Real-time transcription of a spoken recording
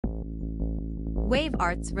Wave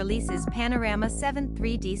Arts releases Panorama 7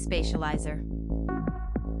 3D Spatializer.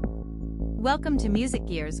 Welcome to Music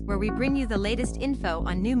Gears, where we bring you the latest info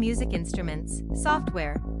on new music instruments,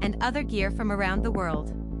 software, and other gear from around the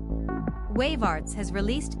world. Wave Arts has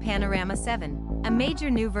released Panorama 7, a major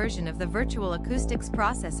new version of the virtual acoustics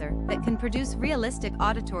processor that can produce realistic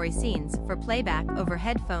auditory scenes for playback over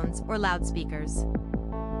headphones or loudspeakers.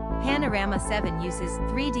 Panorama 7 uses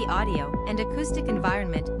 3D audio and acoustic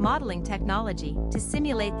environment modeling technology to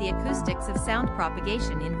simulate the acoustics of sound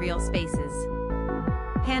propagation in real spaces.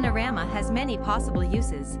 Panorama has many possible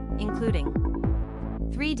uses, including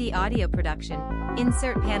 3D audio production.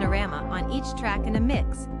 Insert Panorama on each track in a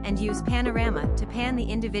mix and use Panorama to pan the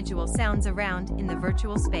individual sounds around in the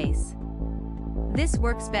virtual space. This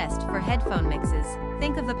works best for headphone mixes.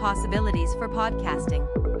 Think of the possibilities for podcasting,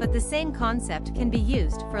 but the same concept can be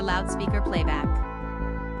used for loudspeaker playback.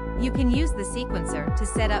 You can use the sequencer to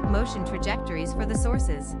set up motion trajectories for the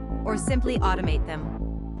sources, or simply automate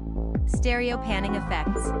them. Stereo panning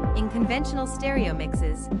effects. In conventional stereo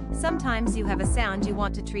mixes, sometimes you have a sound you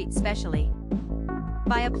want to treat specially.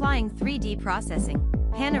 By applying 3D processing,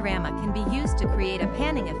 Panorama can be used to create a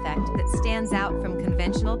panning effect that stands out from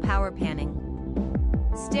conventional power panning.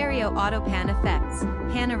 Stereo auto pan effects.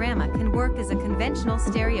 Panorama can work as a conventional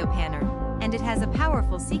stereo panner, and it has a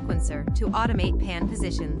powerful sequencer to automate pan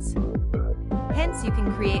positions. Hence, you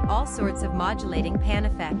can create all sorts of modulating pan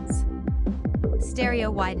effects.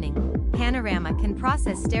 Stereo widening. Panorama can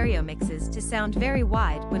process stereo mixes to sound very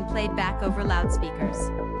wide when played back over loudspeakers.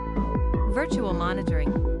 Virtual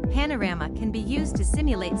monitoring. Panorama can be used to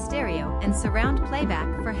simulate stereo and surround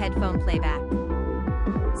playback for headphone playback.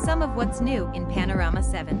 Some of what's new in Panorama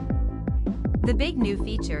 7. The big new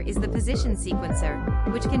feature is the position sequencer,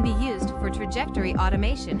 which can be used for trajectory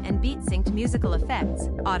automation and beat-synced musical effects,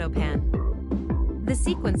 autopan. The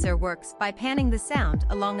sequencer works by panning the sound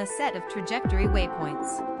along a set of trajectory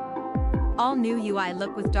waypoints. All new UI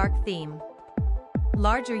look with dark theme.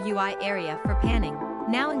 Larger UI area for panning,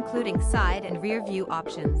 now including side and rear view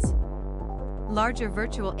options. Larger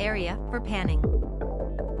virtual area for panning.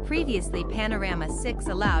 Previously, Panorama 6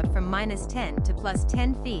 allowed from -10 to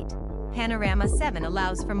 +10 feet. Panorama 7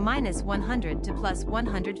 allows from -100 to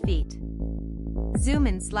 +100 feet. Zoom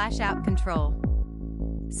in/out control.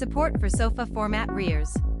 Support for sofa format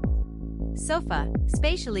rears. Sofa,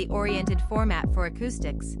 spatially oriented format for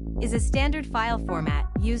acoustics, is a standard file format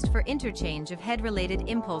used for interchange of head-related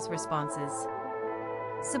impulse responses.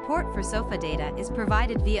 Support for sofa data is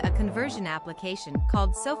provided via a conversion application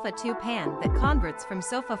called Sofa to Pan that converts from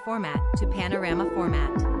sofa format to Panorama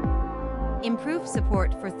format. Improved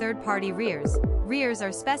support for third-party rears. Rears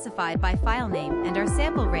are specified by file name and are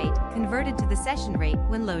sample rate converted to the session rate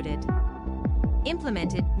when loaded.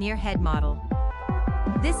 Implemented near head model.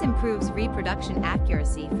 This improves reproduction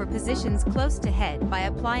accuracy for positions close to head by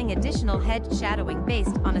applying additional head shadowing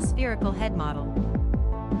based on a spherical head model.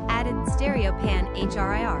 Added stereo pan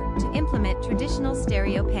HRIR to implement traditional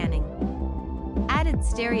stereo panning. Added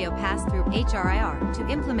stereo pass-through HRIR to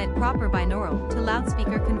implement proper binaural to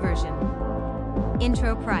loudspeaker conversion.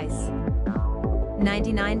 Intro price: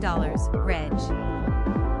 $99, reg.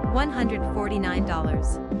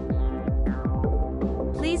 $149.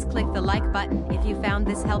 Please click the like button if you found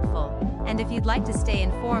this helpful, and if you'd like to stay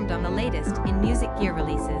informed on the latest in music gear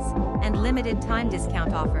releases and limited time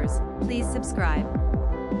discount offers, please subscribe.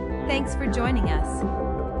 Thanks for joining us.